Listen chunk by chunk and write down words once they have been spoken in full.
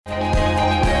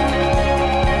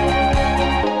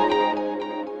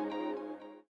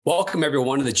Welcome,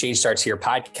 everyone, to the Change Starts Here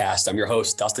podcast. I'm your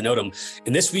host, Dustin Odom.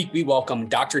 And this week, we welcome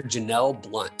Dr. Janelle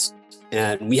Blunt.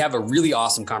 And we have a really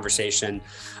awesome conversation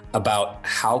about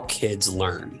how kids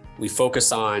learn. We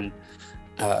focus on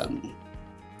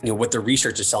what the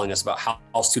research is telling us about how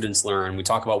students learn. We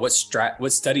talk about what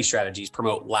study strategies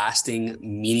promote lasting,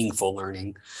 meaningful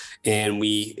learning. And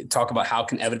we talk about how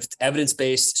can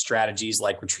evidence-based strategies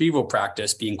like retrieval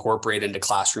practice be incorporated into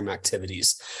classroom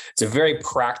activities. It's a very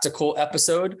practical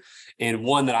episode and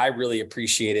one that I really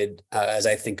appreciated as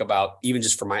I think about even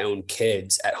just for my own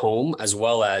kids at home, as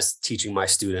well as teaching my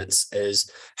students, is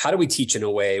how do we teach in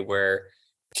a way where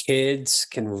kids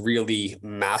can really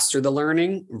master the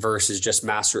learning versus just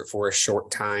master it for a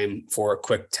short time for a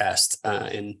quick test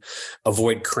and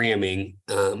avoid cramming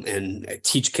and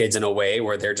teach kids in a way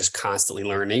where they're just constantly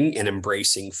learning and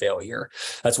embracing failure.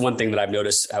 That's one thing that I've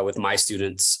noticed with my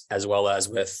students as well as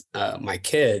with my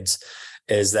kids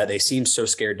is that they seem so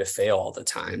scared to fail all the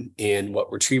time. And what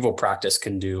retrieval practice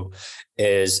can do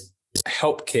is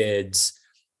help kids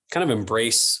kind of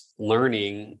embrace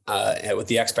learning with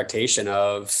the expectation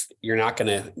of you're not going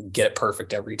to get it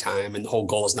perfect every time. And the whole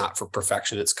goal is not for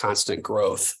perfection, it's constant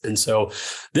growth. And so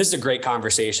this is a great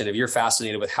conversation. If you're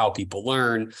fascinated with how people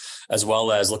learn, as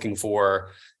well as looking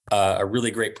for a really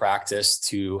great practice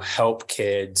to help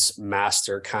kids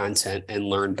master content and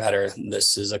learn better,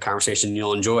 this is a conversation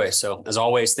you'll enjoy. So as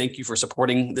always, thank you for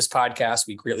supporting this podcast.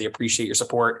 We greatly appreciate your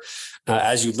support.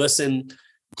 As you listen,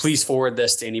 please forward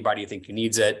this to anybody you think who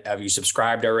needs it. Have you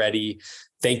subscribed already?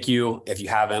 Thank you. If you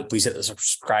haven't, please hit the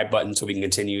subscribe button so we can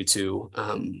continue to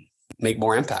make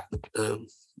more impact.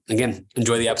 Again,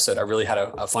 enjoy the episode. I really had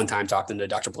a fun time talking to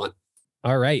Dr. Blunt.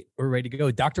 All right, we're ready to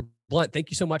go. Dr. Blunt, thank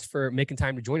you so much for making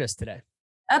time to join us today.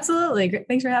 Absolutely. Great.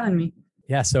 Thanks for having me.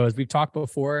 Yeah, so as we've talked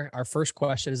before, our first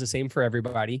question is the same for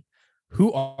everybody.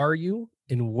 Who are you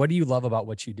and what do you love about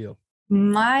what you do?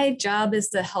 My job is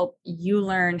to help you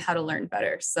learn how to learn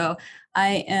better. So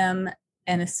I am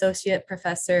an associate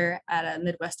professor at a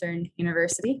Midwestern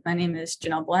university. My name is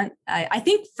Janelle Blunt. I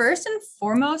think first and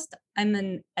foremost, I'm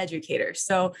an educator.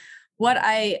 So what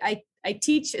I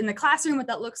teach in the classroom, what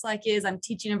that looks like is I'm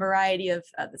teaching a variety of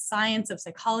the science of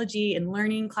psychology and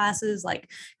learning classes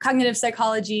like cognitive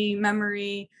psychology,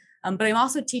 memory, but I'm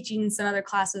also teaching some other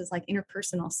classes like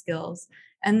interpersonal skills.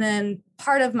 And then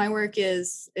part of my work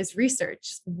is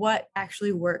research, what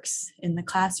actually works in the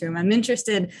classroom. I'm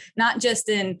interested not just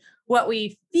in what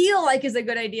we feel like is a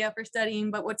good idea for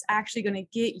studying, but what's actually going to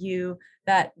get you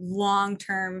that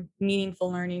long-term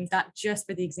meaningful learning, not just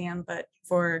for the exam, but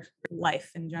for life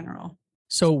in general.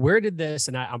 So where did this,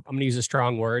 and I'm going to use a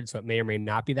strong word, so it may or may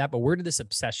not be that, but where did this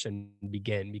obsession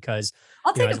begin? Because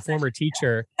as a former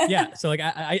teacher, yeah. So like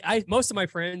I most of my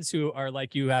friends who are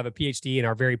like you have a PhD and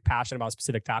are very passionate about a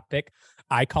specific topic,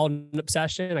 I call it an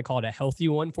obsession. I call it a healthy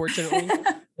one, fortunately.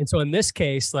 And so in this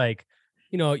case, like,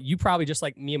 you probably just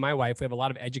like me and my wife, we have a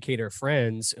lot of educator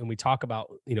friends and we talk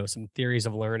about, some theories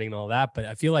of learning and all that, but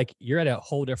I feel like you're at a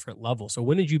whole different level. So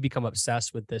when did you become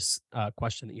obsessed with this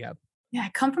question that you have? Yeah, I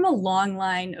come from a long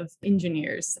line of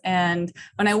engineers. And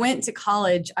when I went to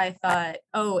college, I thought,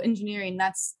 oh, engineering,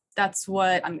 that's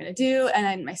what I'm going to do. And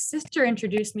then my sister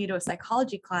introduced me to a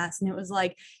psychology class. And it was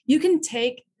like, you can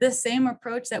take the same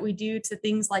approach that we do to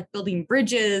things like building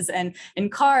bridges and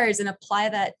cars and apply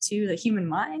that to the human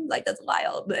mind. Like, that's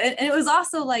wild. And it was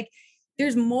also like,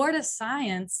 there's more to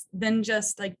science than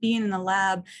just like being in the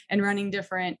lab and running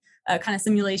different kind of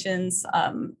simulations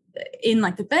in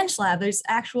like the bench lab. There's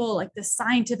actual like the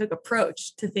scientific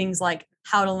approach to things like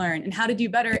how to learn and how to do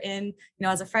better in,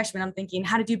 as a freshman, I'm thinking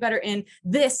how to do better in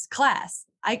this class.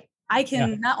 I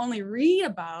can not only read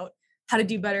about how to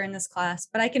do better in this class,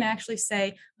 but I can actually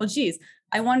say, well, geez,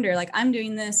 I wonder, like, I'm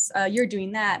doing this, you're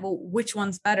doing that. Well, which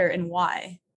one's better and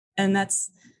why? And that's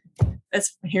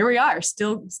here we are,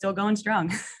 still going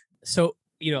strong. So,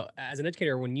 as an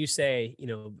educator, when you say,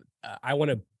 I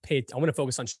want to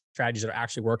focus on strategies that are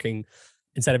actually working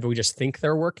instead of we just think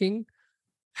they're working.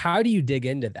 How do you dig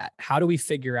into that? How do we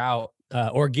figure out,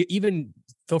 even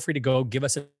feel free to give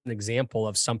us an example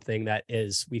of something that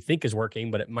we think is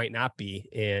working, but it might not be,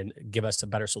 and give us a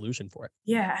better solution for it.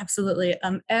 Yeah, absolutely.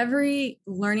 Every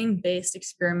learning-based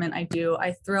experiment I do,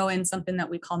 I throw in something that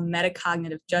we call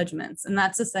metacognitive judgments. And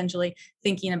that's essentially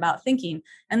thinking about thinking.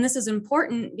 And this is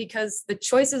important because the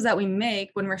choices that we make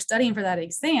when we're studying for that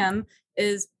exam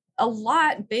is a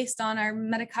lot based on our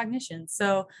metacognition.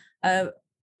 So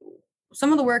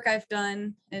some of the work I've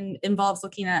done and involves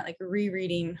looking at like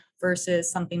rereading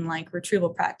versus something like retrieval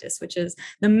practice, which is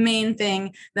the main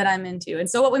thing that I'm into. And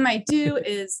so what we might do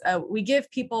is we give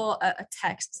people a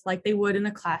text like they would in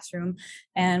a classroom,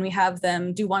 and we have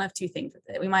them do one of two things with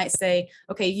it. We might say,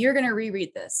 okay, you're going to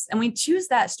reread this. And we choose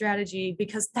that strategy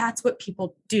because that's what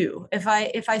people do. If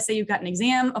I say you've got an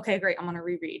exam, okay, great, I'm going to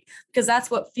reread because that's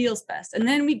what feels best. And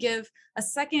then we give a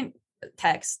second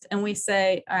text and we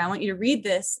say, all right, I want you to read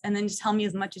this and then just tell me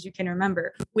as much as you can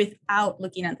remember without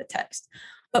looking at the text.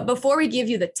 But before we give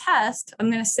you the test,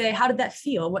 I'm going to say, how did that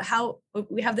feel? How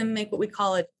we have them make what we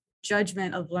call a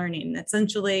judgment of learning.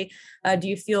 Essentially, do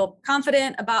you feel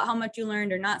confident about how much you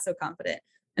learned or not so confident?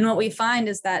 And what we find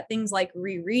is that things like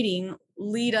rereading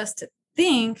lead us to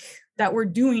think that we're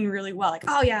doing really well. Like,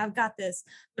 oh yeah, I've got this.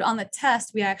 But on the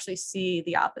test, we actually see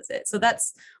the opposite. So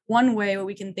that's one way where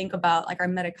we can think about like our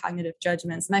metacognitive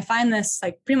judgments. And I find this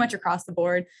like pretty much across the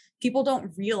board. People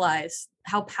don't realize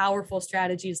how powerful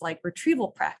strategies like retrieval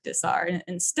practice are. And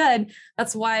instead,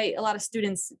 that's why a lot of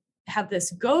students have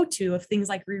this go-to of things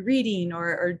like rereading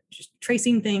or just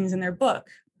tracing things in their book.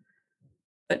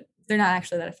 They're not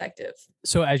actually that effective.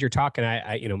 So as you're talking,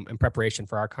 I in preparation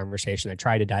for our conversation, I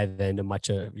tried to dive into much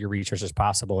of your research as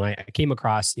possible. And I came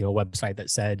across, a website that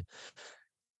said,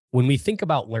 when we think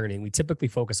about learning, we typically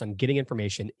focus on getting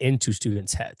information into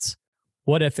students' heads.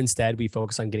 What if instead we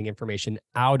focus on getting information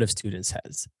out of students'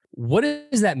 heads? What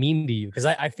does that mean to you? Because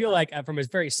I feel like from it's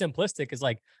very simplistic, it's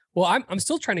like, well, I'm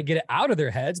still trying to get it out of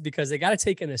their heads because they got to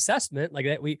take an assessment like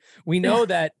that. We know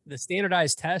that the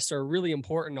standardized tests are really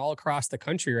important all across the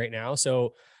country right now.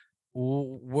 So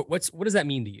what does that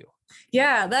mean to you?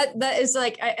 Yeah, that is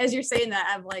like, as you're saying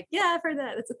that, I'm like, yeah, I've heard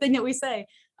that. It's a thing that we say.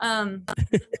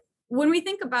 When we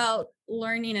think about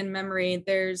learning and memory,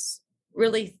 there's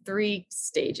really three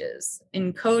stages: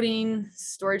 encoding,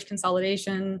 storage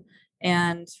consolidation,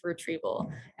 and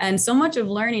retrieval. And so much of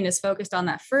learning is focused on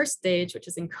that first stage, which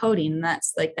is encoding. And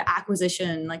that's like the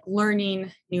acquisition, like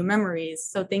learning new memories.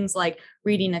 So things like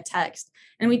reading a text.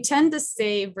 And we tend to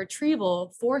save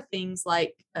retrieval for things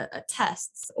like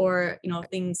tests or,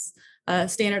 things,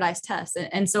 standardized tests.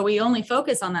 And so we only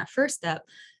focus on that first step.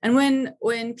 And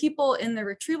when people in the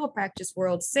retrieval practice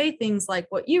world say things like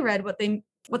what you read,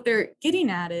 what they're getting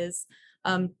at is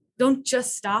don't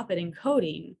just stop at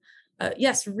encoding.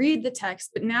 Yes, read the text,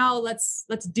 but now let's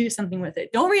do something with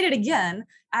it. Don't read it again.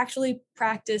 Actually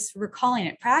practice recalling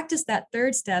it. Practice that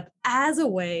third step as a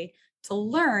way to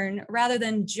learn rather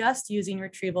than just using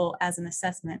retrieval as an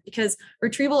assessment, because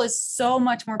retrieval is so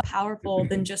much more powerful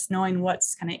than just knowing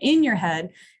what's kind of in your head.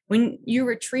 When you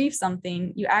retrieve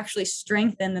something, you actually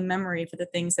strengthen the memory for the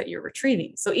things that you're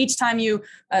retrieving. So each time you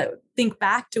think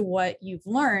back to what you've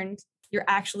learned, you're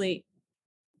actually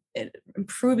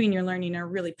improving your learning in a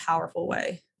really powerful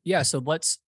way. Yeah. So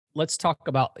let's talk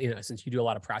about, since you do a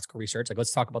lot of practical research, like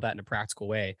let's talk about that in a practical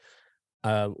way.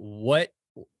 What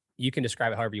you can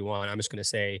describe it however you want. I'm just going to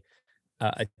say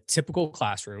a typical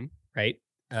classroom, right?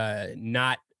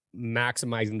 Not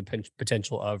maximizing the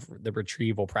potential of the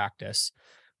retrieval practice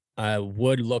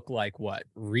would look like what?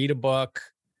 Read a book,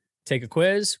 take a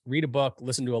quiz, read a book,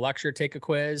 listen to a lecture, take a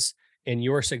quiz. And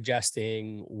you're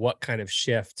suggesting what kind of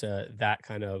shift that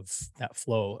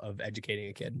flow of educating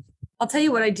a kid? I'll tell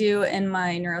you what I do in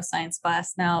my neuroscience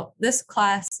class. Now, this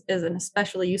class is an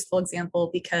especially useful example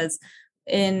because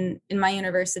in my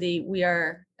university,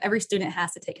 every student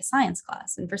has to take a science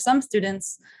class. And for some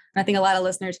students, and I think a lot of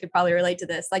listeners could probably relate to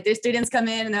this, like their students come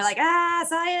in and they're like,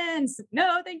 science,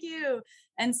 no, thank you.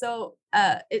 And so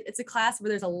it's a class where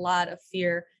there's a lot of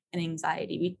fear and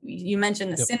anxiety. You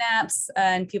mentioned the synapse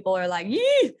and people are like,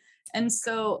 yee. And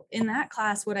so in that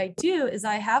class, what I do is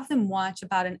I have them watch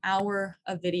about an hour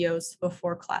of videos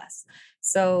before class.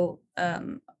 So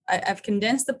I've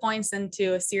condensed the points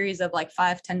into a series of like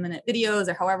 5-10 minute videos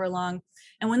or however long.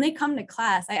 And when they come to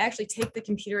class, I actually take the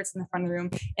computer that's in the front of the room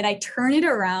and I turn it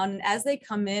around. And as they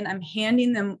come in, I'm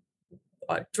handing them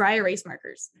dry erase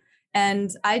markers.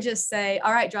 And I just say,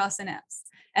 all right, draw a synapse.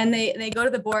 And they go to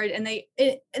the board and they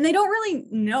don't really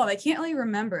know. They can't really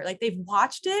remember. Like they've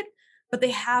watched it, but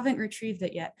they haven't retrieved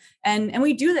it yet. And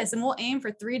we do this and we'll aim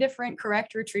for 3 different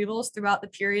correct retrievals throughout the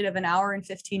period of an hour and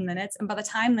 15 minutes. And by the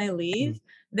time they leave,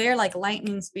 they're like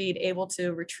lightning speed able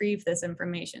to retrieve this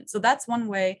information. So that's one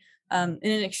way, in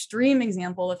an extreme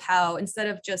example of how instead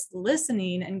of just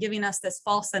listening and giving us this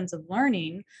false sense of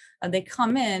learning, they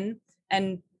come in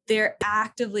and they're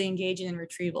actively engaging in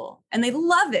retrieval and they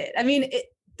love it. I mean,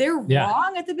 they're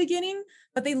wrong at the beginning,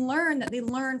 but they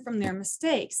learn from their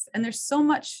mistakes. And there's so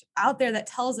much out there that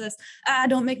tells us,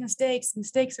 don't make mistakes.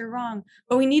 Mistakes are wrong.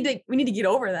 But we need to get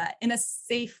over that in a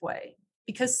safe way.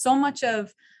 because so much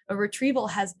of a retrieval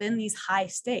has been these high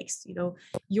stakes.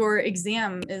 Your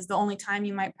exam is the only time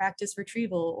you might practice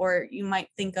retrieval, or you might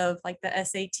think of like the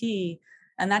SAT.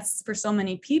 And that's for so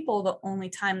many people the only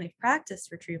time they've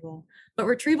practiced retrieval. But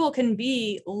retrieval can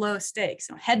be low stakes.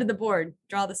 Head to the board,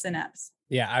 draw the synapse.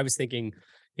 Yeah, I was thinking,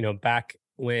 back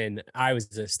when I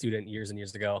was a student years and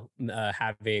years ago,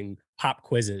 having pop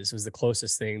quizzes was the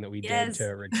closest thing that we did to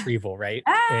retrieval, right?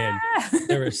 And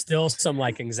there was still some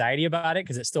like anxiety about it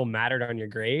because it still mattered on your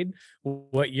grade.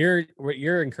 What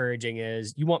you're encouraging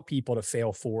is you want people to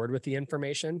fail forward with the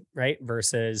information, right?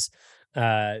 Versus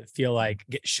feel like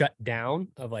get shut down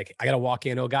of like, I got to walk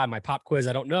in, oh God, my pop quiz,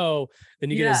 I don't know. Then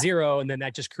you get a 0. And then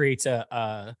that just creates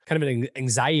a kind of an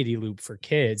anxiety loop for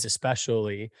kids,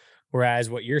 especially. Whereas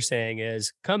what you're saying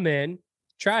is come in,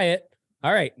 try it.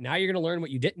 All right, now you're going to learn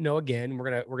what you didn't know again. We're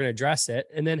going to address it.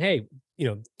 And then, hey,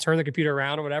 turn the computer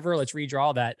around or whatever. Let's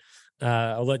redraw that.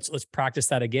 Let's practice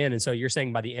that again. And so you're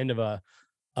saying by the end of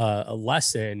a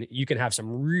lesson, you can have some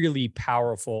really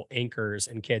powerful anchors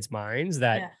in kids' minds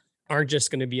that aren't just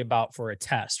going to be about for a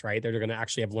test, right? They're going to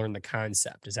actually have learned the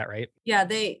concept. Is that right? Yeah,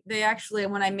 they actually,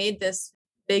 when I made this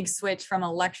big switch from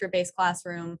a lecture-based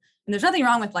classroom, and there's nothing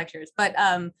wrong with lectures, but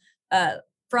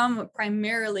from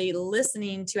primarily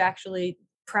listening to actually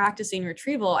practicing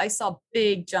retrieval, I saw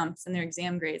big jumps in their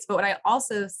exam grades. But what I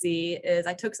also see is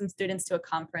I took some students to a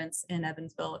conference in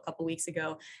Evansville a couple of weeks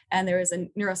ago, and there was a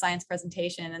neuroscience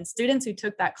presentation, and students who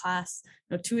took that class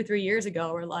 2 or 3 years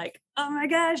ago were like, oh my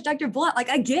gosh, Dr. Blunt, like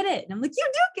I get it. And I'm like, you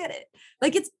do get it.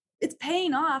 Like it's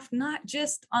paying off, not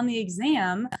just on the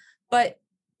exam, but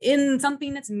in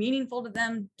something that's meaningful to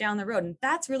them down the road. And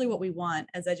that's really what we want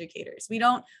as educators. We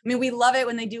love it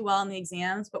when they do well in the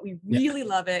exams, but we really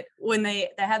love it when they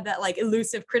have that like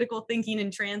elusive critical thinking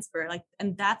and transfer.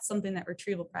 And that's something that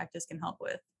retrieval practice can help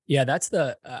with. Yeah, that's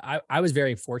I was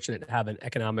very fortunate to have an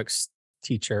economics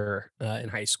teacher in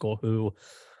high school who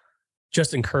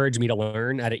just encouraged me to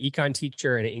learn. I had an econ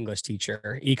teacher and an English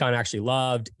teacher. Econ actually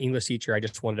loved. English teacher, I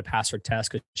just wanted to pass her test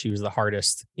because she was the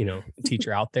hardest,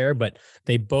 teacher out there. But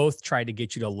they both tried to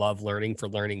get you to love learning for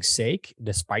learning's sake,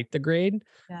 despite the grade.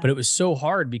 Yeah. But it was so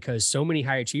hard because so many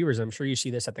high achievers, I'm sure you see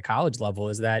this at the college level,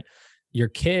 is that your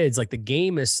kids, like the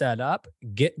game is set up,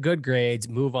 get good grades,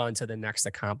 move on to the next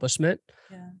accomplishment.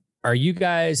 Yeah. Have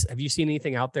you seen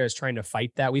anything out there that's trying to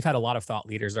fight that? We've had a lot of thought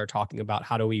leaders that are talking about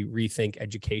how do we rethink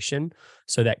education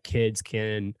so that kids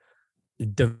can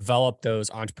develop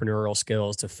those entrepreneurial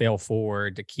skills to fail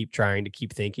forward, to keep trying, to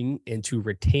keep thinking, and to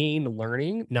retain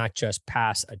learning, not just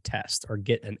pass a test or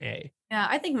get an A. Yeah,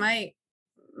 I think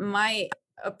my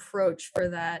approach for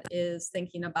that is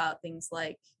thinking about things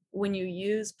like when you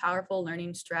use powerful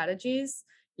learning strategies,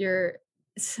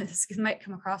 this might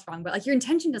come across wrong, but like your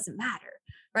intention doesn't matter.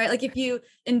 Right? Like if you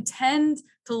intend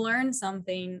to learn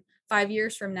something 5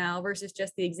 years from now versus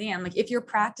just the exam, like if you're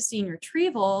practicing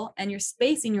retrieval and you're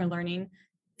spacing your learning,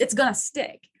 it's going to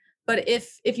stick. But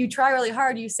if you try really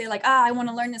hard, you say like, I want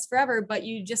to learn this forever, but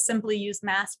you just simply use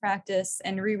mass practice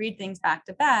and reread things back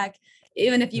to back,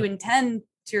 even if you intend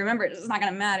to remember it, it's not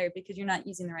going to matter because you're not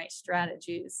using the right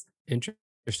strategies.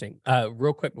 Interesting.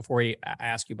 Real quick before I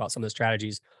ask you about some of the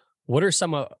strategies, what are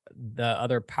some of the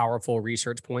other powerful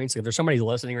research points? If there's somebody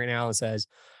listening right now and says,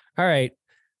 all right,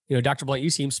 Dr. Blunt, you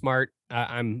seem smart.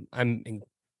 I'm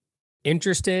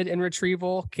interested in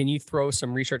retrieval. Can you throw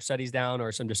some research studies down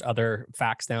or some just other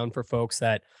facts down for folks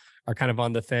that are kind of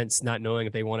on the fence, not knowing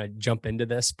if they want to jump into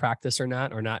this practice or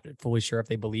not fully sure if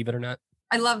they believe it or not?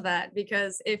 I love that,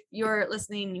 because if you're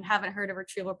listening and you haven't heard of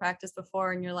retrieval practice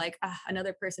before and you're like,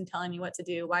 another person telling me what to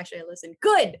do, why should I listen?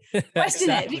 Good, question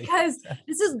exactly. It, because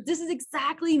this is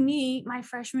exactly me my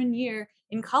freshman year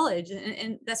in college,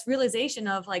 and that's realization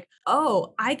of like,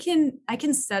 I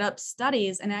can set up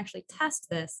studies and actually test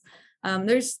this.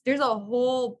 There's a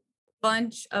whole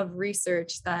bunch of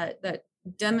research that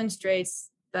demonstrates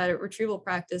that retrieval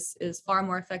practice is far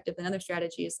more effective than other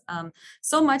strategies.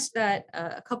 So much that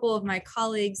a couple of my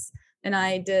colleagues and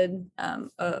I did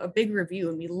a big review,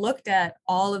 and we looked at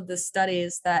all of the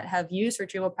studies that have used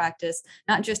retrieval practice,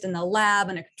 not just in the lab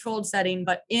in a controlled setting,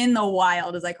 but in the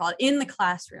wild, as I call it, in the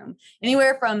classroom,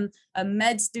 anywhere from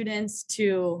med students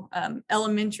to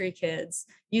elementary kids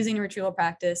using retrieval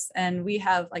practice. And we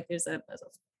have there's a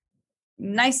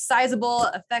nice sizable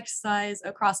effect size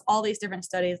across all these different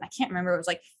studies. I can't remember, it was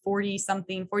like 40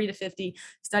 to 50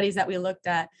 studies that we looked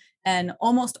at. And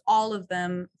almost all of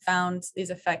them found these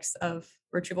effects of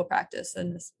retrieval practice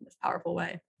in this powerful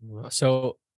way.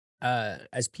 So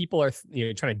as people are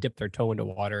trying to dip their toe into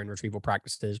water in retrieval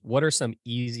practices, what are some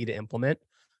easy to implement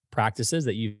practices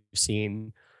that you've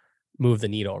seen move the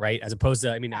needle, right? As opposed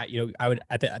to, I mean, I would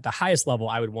at the highest level,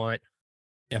 I would want,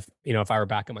 if I were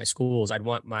back in my schools, I'd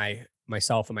want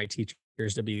myself and my teachers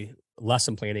to be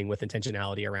lesson planning with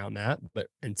intentionality around that. But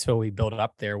until we build it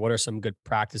up there, what are some good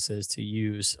practices to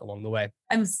use along the way?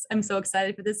 I'm so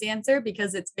excited for this answer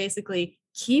because it's basically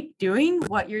keep doing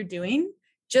what you're doing.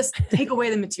 Just take away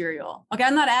the material. Okay.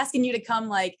 I'm not asking you to come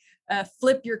like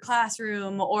flip your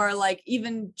classroom or like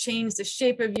even change the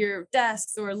shape of your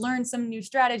desks or learn some new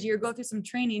strategy or go through some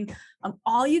training.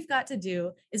 All you've got to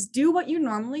do is do what you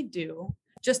normally do.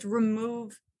 Just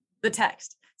remove the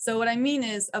text. So what I mean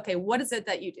is, okay, what is it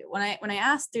that you do? When I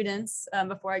ask students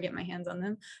before I get my hands on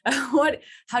them,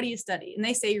 how do you study? And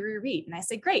they say reread, and I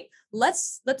say, great,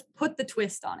 let's put the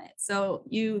twist on it. So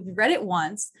you've read it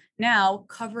once, now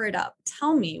cover it up.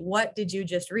 Tell me, what did you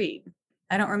just read?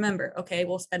 I don't remember. Okay,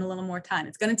 we'll spend a little more time.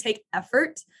 It's going to take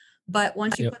effort, but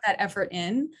once you put that effort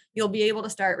in, you'll be able to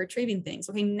start retrieving things.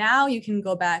 Okay, now you can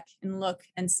go back and look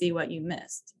and see what you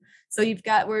missed. So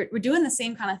we're doing the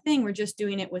same kind of thing. We're just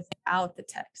doing it without the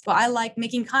text. Well, I like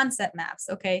making concept maps.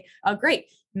 Okay, great.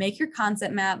 Make your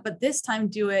concept map, but this time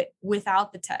do it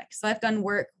without the text. So I've done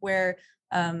work where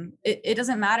it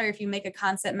doesn't matter if you make a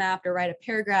concept map or write a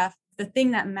paragraph. The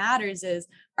thing that matters is,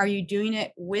 are you doing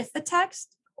it with the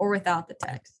text or without the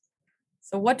text?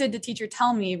 So what did the teacher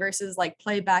tell me versus like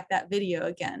play back that video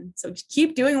again? So just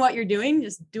keep doing what you're doing.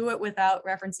 Just do it without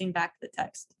referencing back to the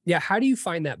text. Yeah. How do you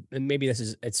find that? And maybe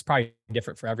it's probably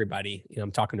different for everybody.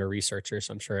 I'm talking to a researcher,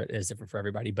 so I'm sure it is different for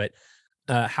everybody, but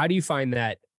how do you find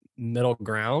that middle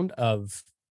ground of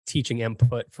teaching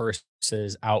input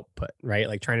versus output, right?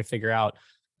 Like trying to figure out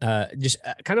just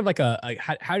kind of like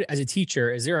how, as a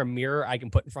teacher, is there a mirror I can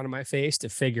put in front of my face to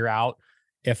figure out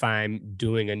if I'm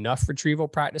doing enough retrieval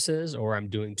practices or I'm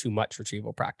doing too much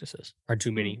retrieval practices or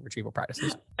too many retrieval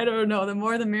practices? I don't know. The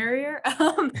more, the merrier.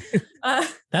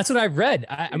 That's what I've read.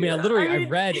 I mean, I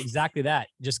read exactly that.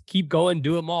 Just keep going,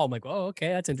 do them all. I'm like, oh, okay,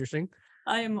 that's interesting.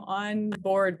 I am on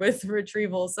board with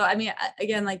retrieval. So, I mean,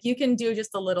 again, like you can do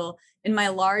just a little. In my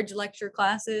large lecture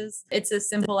classes, it's as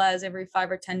simple as every 5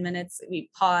 or 10 minutes,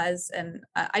 we pause, and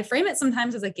I frame it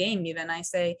sometimes as a game. Even I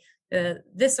say,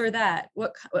 this or that,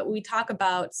 what we talk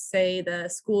about, say the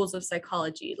schools of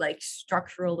psychology, like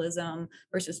structuralism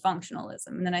versus functionalism.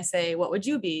 And then I say, what would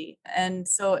you be? And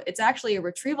so it's actually a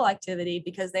retrieval activity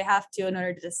because they have to, in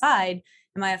order to decide,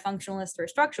 am I a functionalist or a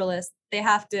structuralist, they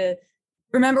have to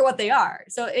remember what they are.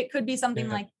 So it could be something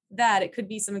like that. It could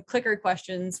be some clicker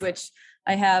questions, which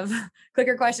I have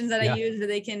clicker questions that I use where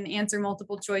they can answer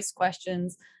multiple choice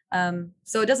questions.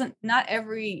 So it doesn't, not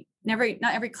every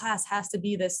class has to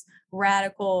be this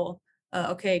radical,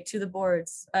 to the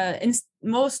boards.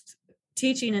 Most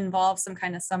teaching involves some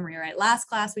kind of summary, right? Last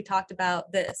class, we talked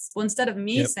about this. Well, instead of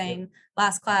me saying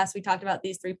last class, we talked about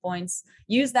these 3 points,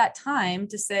 use that time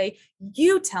to say,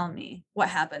 you tell me what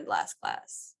happened last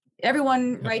class.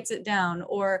 Everyone writes it down,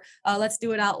 or let's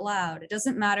do it out loud. It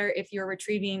doesn't matter if you're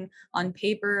retrieving on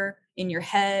paper, in your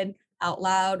head, out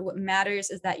loud. What matters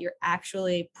is that you're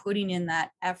actually putting in that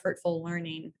effortful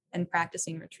learning and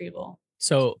practicing retrieval.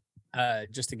 So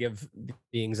just to give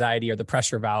the anxiety or the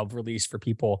pressure valve release for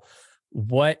people,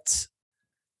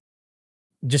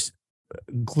 just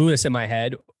glue this in my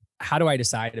head. How do I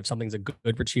decide if something's a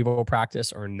good retrieval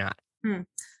practice or not?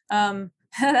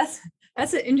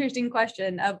 That's an interesting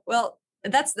question. Well,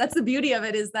 that's the beauty of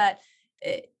it, is that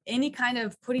any kind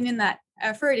of putting in that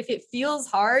effort, if it feels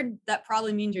hard, that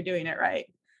probably means you're doing it right.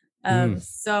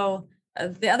 So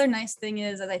the other nice thing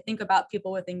is, as I think about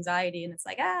people with anxiety, and it's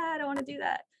like, I don't want to do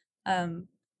that.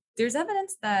 There's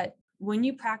evidence that when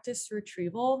you practice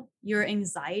retrieval, your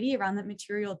anxiety around that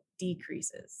material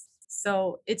decreases.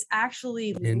 So it's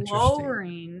actually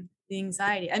lowering the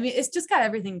anxiety. I mean, it's just got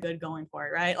everything good going for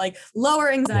it, right? Like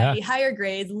lower anxiety, higher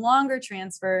grades, longer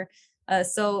transfer.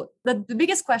 So the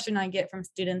biggest question I get from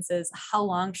students is, how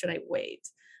long should I wait?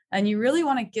 And you really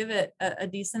want to give it a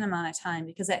decent amount of time,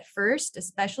 because at first,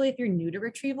 especially if you're new to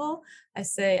retrieval, I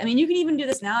say, I mean, you can even do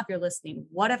this now if you're listening.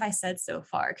 What have I said so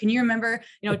far? Can you remember,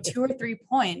 2 or 3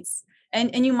 points?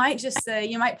 And you might just say,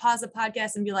 you might pause the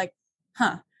podcast and be like,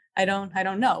 I don't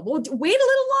know. Well, wait a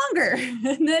little longer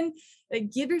and then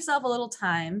give yourself a little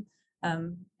time,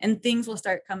 and things will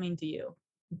start coming to you.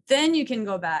 Then you can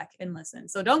go back and listen.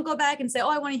 So don't go back and say,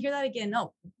 I want to hear that again.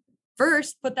 No,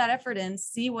 first put that effort in,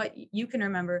 see what you can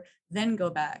remember, then go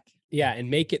back. Yeah. And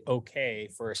make it okay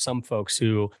for some folks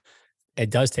who it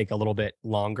does take a little bit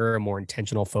longer, a more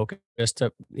intentional focus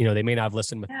to, they may not have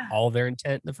listened with all their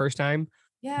intent the first time,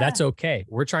 Yeah. That's okay.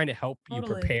 We're trying to help you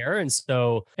Totally. prepare. And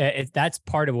so if that's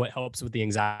part of what helps with the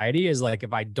anxiety is like,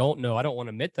 if I don't know, I don't want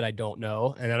to admit that I don't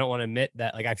know. And I don't want to admit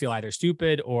that like I feel either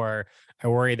stupid or I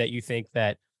worry that you think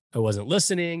that I wasn't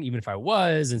listening, even if I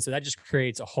was. And so that just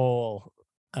creates a whole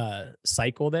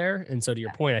cycle there. And so to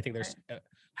your point, I think there's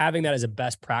having that as a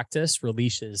best practice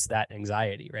releases that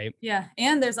anxiety, right? Yeah.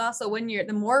 And there's also when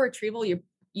the more retrieval you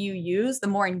use, the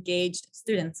more engaged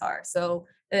students are. So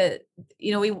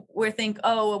we think,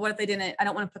 oh, well, what if they didn't, I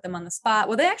don't want to put them on the spot.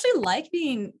 Well, they actually like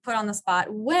being put on the spot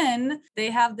when they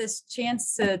have this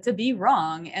chance to be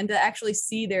wrong and to actually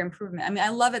see their improvement. I mean, I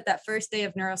love it that first day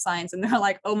of neuroscience and they're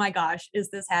like, oh my gosh, is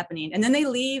this happening? And then they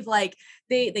leave like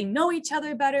they know each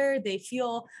other better. They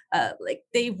feel like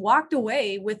they've walked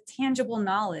away with tangible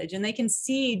knowledge and they can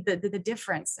see the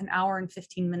difference an hour and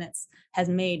 15 minutes has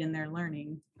made in their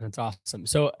learning. That's awesome.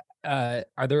 So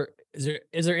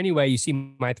is there any way, you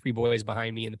see my 3 boys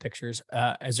behind me in the pictures,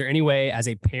 is there any way as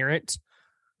a parent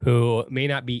who may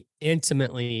not be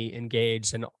intimately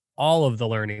engaged in all of the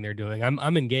learning they're doing,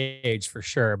 I'm engaged for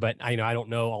sure, but I don't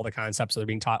know all the concepts that are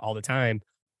being taught all the time.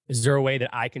 Is there a way that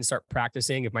I can start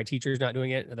practicing if my teacher's not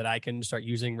doing it, that I can start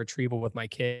using retrieval with my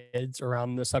kids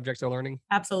around the subjects they're learning?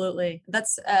 Absolutely.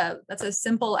 That's as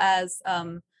simple as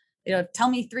tell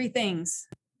me 3 things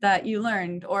that you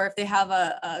learned, or if they have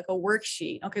a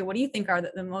worksheet, okay, what do you think are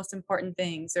the most important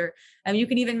things? Or you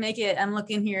can even make it, I'm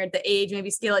looking here at the age, maybe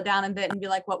scale it down a bit and be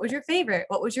like, what was your favorite?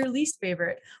 What was your least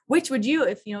favorite? Which would you,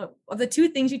 if of the 2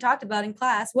 things you talked about in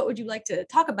class, what would you like to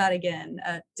talk about again?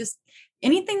 Just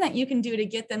anything that you can do to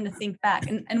get them to think back.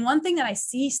 And one thing that I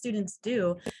see students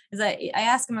do is I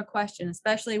ask them a question,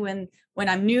 especially when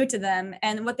I'm new to them.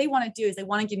 And what they want to do is they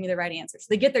want to give me the right answer. So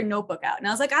they get their notebook out. And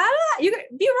I was like, you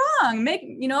could be wrong. You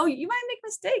might make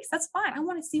mistakes. That's fine. I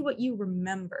want to see what you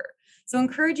remember. So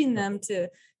encouraging them to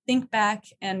think back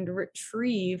and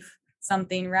retrieve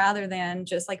something rather than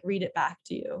just like read it back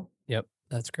to you. Yep.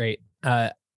 That's great.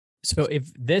 So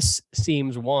if this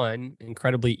seems 1,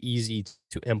 incredibly easy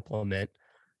to implement,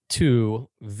 2,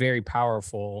 very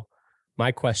powerful,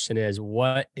 my question is,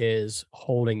 what is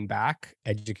holding back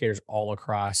educators all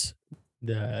across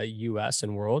the US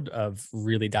and world of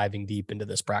really diving deep into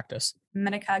this practice?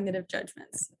 Metacognitive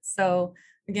judgments. So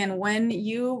again, when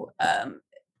you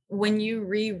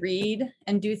reread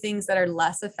and do things that are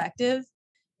less effective,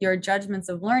 your judgments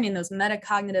of learning, those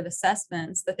metacognitive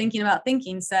assessments, the thinking about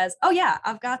thinking says, oh yeah,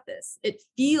 I've got this. It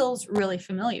feels really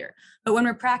familiar. But when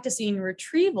we're practicing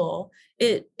retrieval,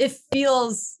 it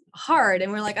feels hard.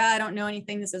 And we're like, I don't know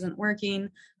anything. This isn't working.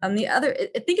 Think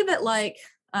of it like,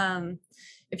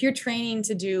 if you're training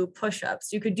to do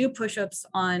push-ups, you could do push-ups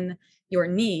on your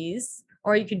knees,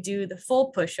 or you could do the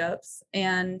full push-ups.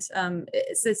 And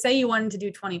so say you wanted to do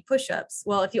 20 push-ups.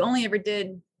 Well, if you only ever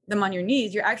did them on your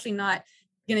knees, you're actually not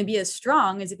going to be as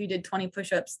strong as if you did 20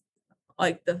 push-ups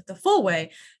like the full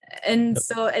way. And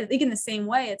so I think in the same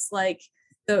way, it's like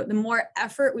the more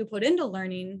effort we put into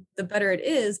learning, the better it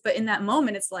is. But in that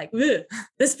moment, it's like,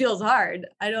 this feels hard.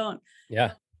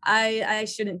 I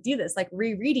shouldn't do this. Like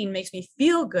rereading makes me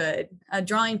feel good.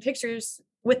 Drawing pictures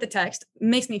with the text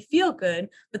makes me feel good.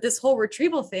 But this whole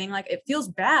retrieval thing, like it feels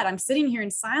bad. I'm sitting here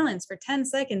in silence for 10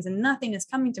 seconds and nothing is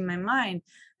coming to my mind.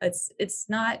 It's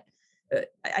not,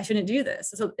 I shouldn't do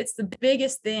this. So it's the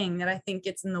biggest thing that I think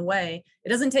gets in the way. It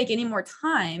doesn't take any more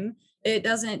time. It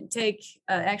doesn't take,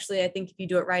 actually, I think if you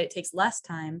do it right, it takes less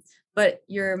time, but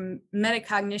your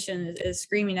metacognition is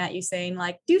screaming at you saying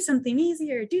like, do something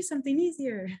easier, do something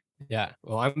easier. Yeah.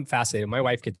 Well, I'm fascinated. My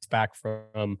wife gets back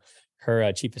from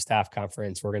her chief of staff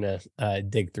conference. We're going to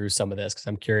dig through some of this because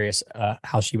I'm curious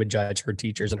how she would judge her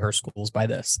teachers in her schools by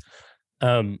this.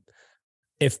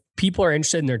 If people are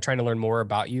interested and they're trying to learn more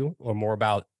about you or more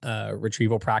about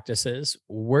retrieval practices,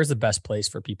 where's the best place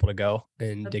for people to go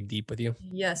and dig deep with you?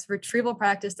 Yes,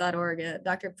 retrievalpractice.org.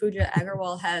 Dr. Pooja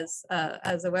Agarwal has a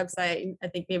website. I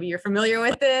think maybe you're familiar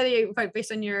with it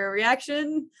based on your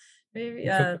reaction. Maybe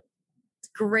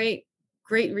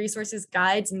great resources,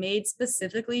 guides made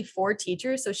specifically for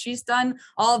teachers. So she's done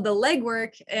all of the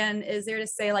legwork and is there to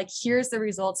say like, here's the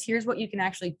results, here's what you can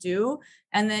actually do.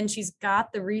 And then she's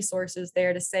got the resources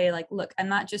there to say like, look, I'm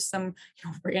not just some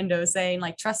rando saying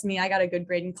like, trust me, I got a good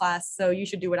grade in class, so you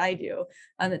should do what I do.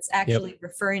 It's actually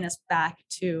referring us back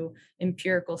to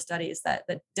empirical studies that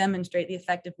demonstrate the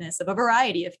effectiveness of a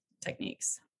variety of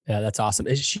techniques. Yeah, that's awesome.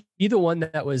 Is she the one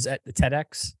that was at the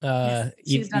TEDx? Yes,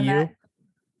 she's done that.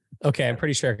 Okay, I'm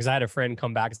pretty sure because I had a friend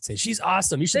come back and say, she's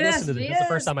awesome. You should listen to this. It's the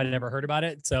first time I'd ever heard about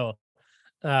it. So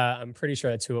I'm pretty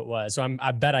sure that's who it was. So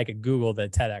I bet I could Google the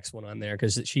TEDx one on there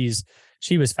because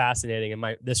she was fascinating.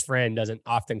 And this friend doesn't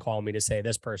often call me to say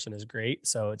this person is great.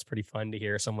 So it's pretty fun to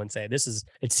hear someone say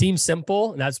it seems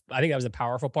simple. And I think that was the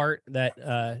powerful part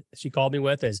that she called me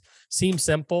with is seems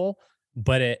simple,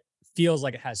 but it feels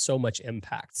like it has so much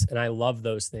impact. And I love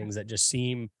those things that just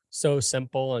seem so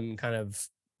simple and kind of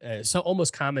so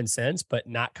almost common sense, but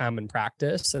not common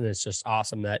practice. And it's just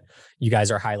awesome that you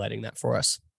guys are highlighting that for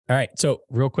us. All right. So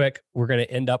real quick, we're going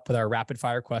to end up with our rapid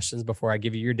fire questions before I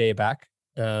give you your day back.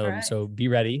 Right. So be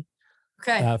ready.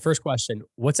 Okay. First question.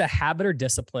 What's a habit or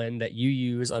discipline that you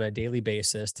use on a daily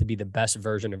basis to be the best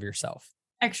version of yourself?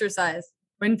 Exercise.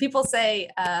 When people say,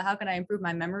 how can I improve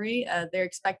my memory? They're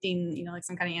expecting, like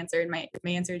some kind of answer. And my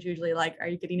answer is usually like, are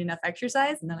you getting enough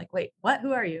exercise? And they're like, wait, what?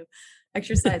 Who are you?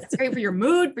 Exercise. It's great for your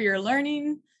mood, for your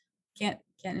learning. Can't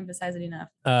emphasize it enough.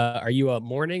 Are you a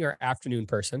morning or afternoon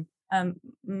person?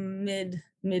 Mid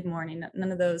morning.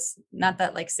 None of those. Not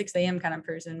that like 6 a.m. kind of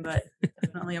person, but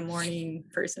definitely a morning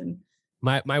person.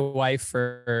 My wife,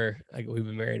 we've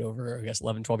been married over, I guess,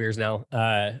 11, 12 years now,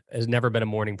 has never been a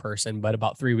morning person. But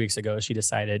about 3 weeks ago, she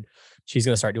decided she's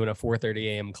going to start doing a 4:30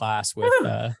 a.m. class with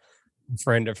a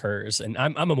friend of hers. And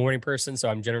I'm a morning person, so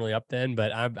I'm generally up then.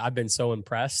 But I've been so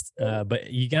impressed.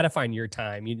 But you got to find your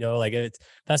time. Like if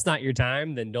that's not your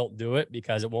time, then don't do it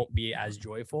because it won't be as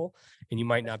joyful, and you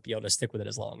might not be able to stick with it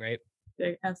as long, right?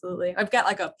 Absolutely. I've got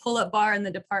like a pull-up bar in the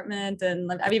department,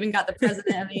 and I've even got the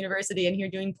president of the university in here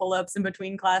doing pull-ups in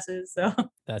between classes. So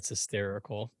that's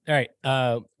hysterical. All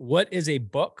right. What is a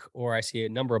book, or I see a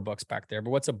number of books back there, but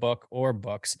what's a book or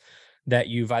books that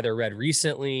you've either read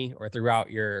recently or throughout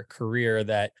your career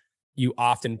that you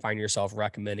often find yourself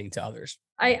recommending to others?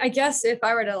 I guess if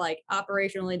I were to like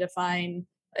operationally define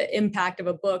impact of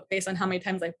a book based on how many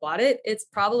times I've bought it, it's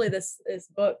probably this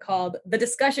book called The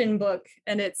Discussion Book,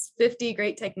 and it's 50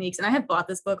 Great Techniques. And I have bought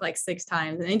this book like 6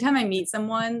 times. And anytime I meet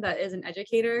someone that is an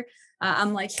educator,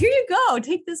 I'm like, here you go,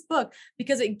 take this book,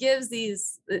 because it gives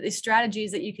these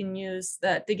strategies that you can use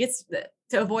to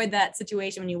avoid that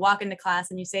situation when you walk into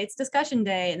class and you say it's discussion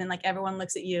day, and then like everyone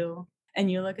looks at you and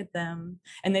you look at them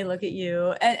and they look at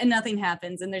you and nothing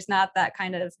happens. And there's not that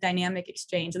kind of dynamic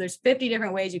exchange. So there's 50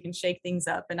 different ways you can shake things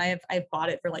up. And I've bought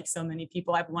it for like so many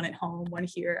people. I have one at home, one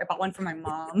here. I bought one for my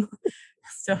mom.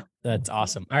 So that's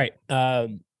awesome. All right.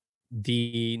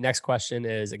 The next question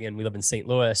is, again, we live in St.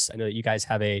 Louis. I know that you guys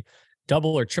have a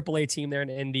double or triple A team there in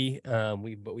Indy.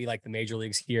 But we like the major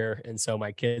leagues here. And so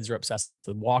my kids are obsessed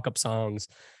with walk-up songs.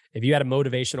 If you had a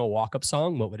motivational walk-up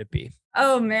song, what would it be?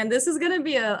 Oh man, this is going to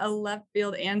be a left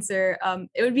field answer.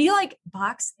 It would be like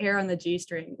Bach's Air on the G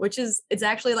string, it's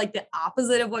actually like the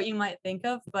opposite of what you might think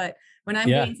of. But when I'm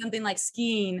doing something like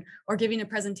skiing or giving a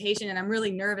presentation and I'm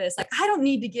really nervous, like I don't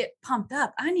need to get pumped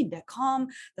up. I need to calm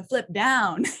the flip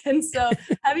down. And so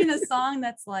having a song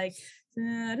that's like,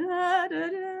 da, da, da,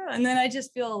 da, and then I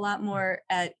just feel a lot more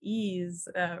at ease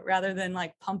rather than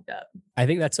like pumped up. I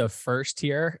think that's a first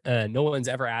here. No one's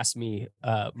ever asked me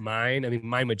mine. I mean,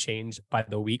 mine would change by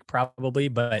the week probably,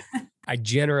 but I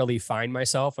generally find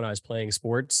myself when I was playing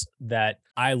sports that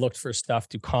I looked for stuff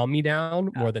to calm me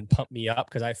down more than pump me up,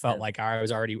 because I felt like I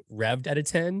was already revved at a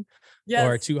 10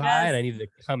 or too high, and I needed to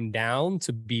come down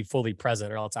to be fully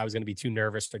present, or else I was going to be too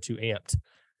nervous or too amped.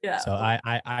 Yeah. So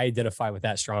I identify with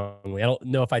that strongly. I don't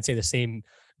know if I'd say the same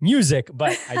music,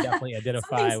 but I definitely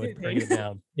identify with bringing it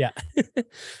down. Yeah. All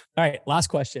right. Last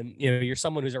question. You're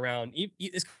someone who's around,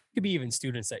 this could be even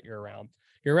students that you're around.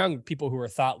 You're around people who are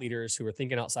thought leaders, who are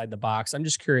thinking outside the box. I'm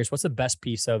just curious, what's the best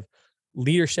piece of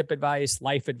leadership advice,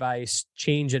 life advice,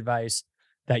 change advice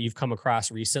that you've come across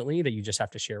recently that you just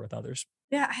have to share with others?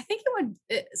 Yeah, I think it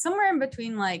would somewhere in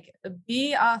between, like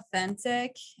be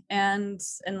authentic and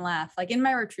laugh. Like in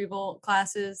my retrieval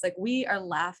classes, like we are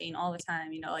laughing all the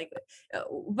time,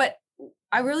 but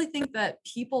I really think that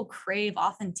people crave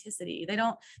authenticity. They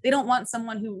don't want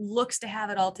someone who looks to have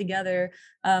it all together.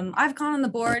 I've gone on the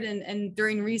board and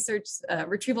during research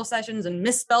retrieval sessions and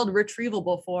misspelled retrieval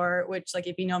before, which like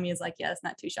if you know me is like, yeah, it's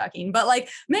not too shocking, but like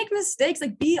make mistakes,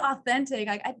 like be authentic.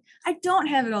 I don't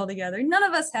have it all together. None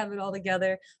of us have it all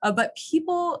together, but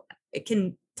people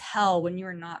can tell when you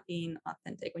are not being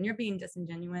authentic, when you're being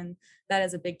disingenuous. That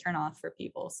is a big turn off for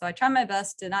people. So I try my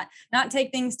best to not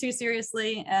take things too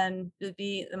seriously and to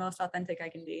be the most authentic I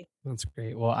can be. That's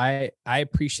great. Well, I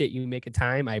appreciate you making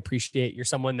time. I appreciate you're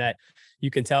someone that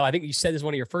you can tell. I think you said this is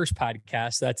one of your first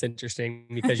podcasts. That's interesting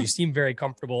because you seem very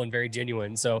comfortable and very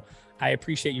genuine. So I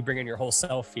appreciate you bringing your whole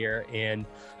self here, and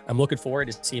I'm looking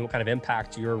forward to seeing what kind of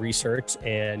impact your research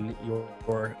and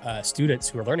your students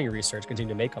who are learning your research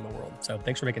continue to make on the world. So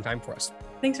thanks for making time for us.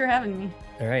 Thanks for having me.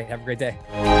 All right. Have a great day.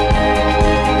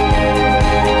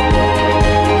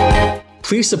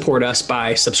 Please support us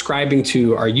by subscribing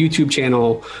to our YouTube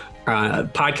channel,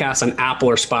 podcast on Apple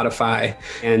or Spotify,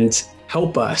 and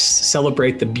help us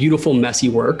celebrate the beautiful, messy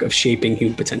work of shaping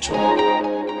human potential.